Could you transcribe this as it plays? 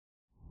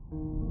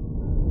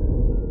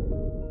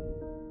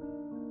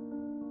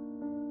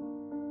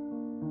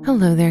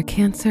Hello there,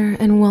 Cancer,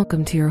 and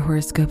welcome to your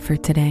horoscope for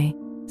today,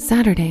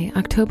 Saturday,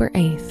 October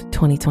 8th,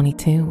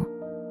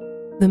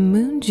 2022. The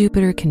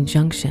Moon-Jupiter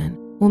conjunction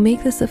will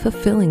make this a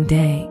fulfilling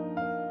day.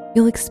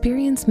 You'll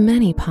experience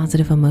many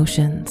positive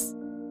emotions.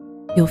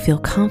 You'll feel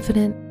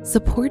confident,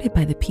 supported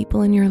by the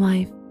people in your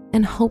life,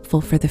 and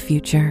hopeful for the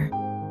future.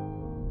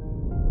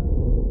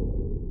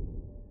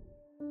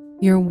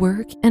 Your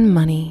work and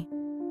money.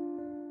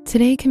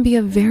 Today can be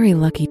a very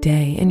lucky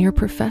day in your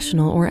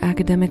professional or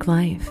academic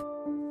life.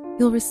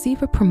 You'll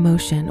receive a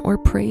promotion or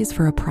praise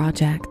for a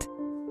project.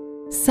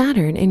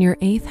 Saturn in your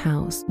 8th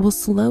house will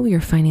slow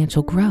your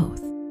financial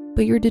growth,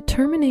 but your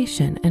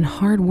determination and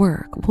hard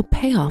work will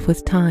pay off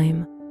with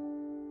time.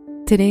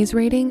 Today's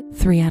rating,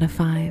 3 out of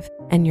 5,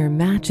 and your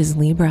match is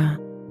Libra.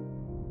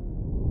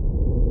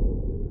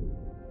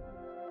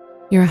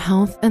 Your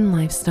health and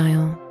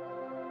lifestyle.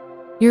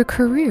 Your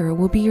career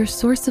will be your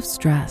source of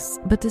stress,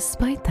 but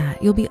despite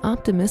that, you'll be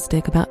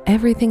optimistic about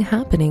everything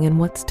happening and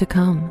what's to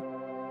come.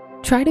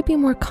 Try to be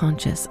more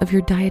conscious of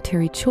your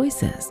dietary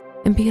choices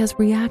and be as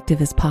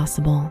reactive as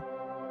possible.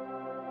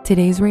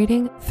 Today's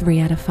rating,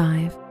 3 out of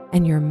 5,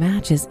 and your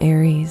match is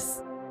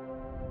Aries.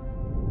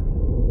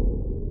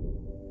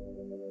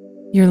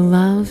 Your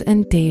love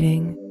and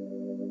dating.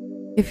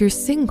 If you're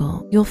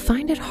single, you'll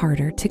find it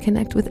harder to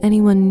connect with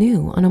anyone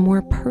new on a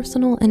more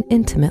personal and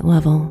intimate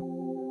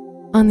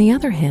level. On the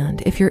other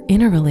hand, if you're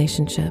in a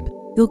relationship,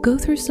 you'll go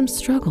through some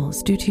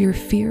struggles due to your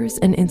fears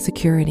and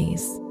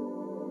insecurities.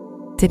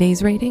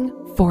 Today's rating,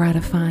 4 out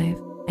of 5,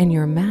 and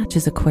your match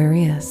is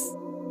Aquarius.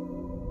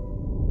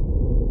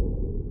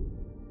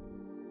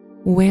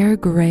 Wear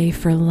gray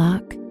for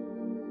luck.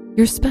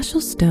 Your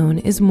special stone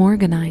is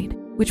Morganite,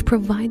 which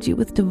provides you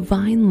with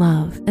divine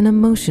love and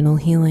emotional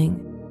healing.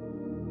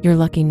 Your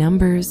lucky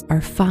numbers are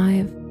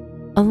 5,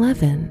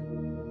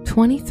 11,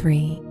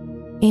 23,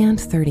 and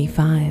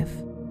 35.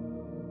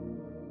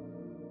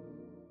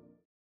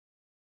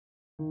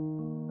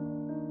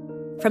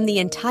 From the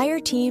entire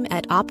team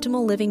at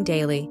Optimal Living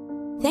Daily,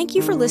 thank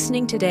you for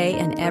listening today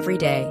and every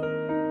day.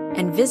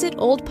 And visit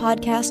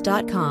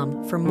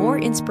oldpodcast.com for more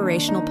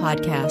inspirational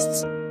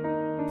podcasts.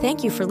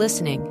 Thank you for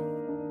listening.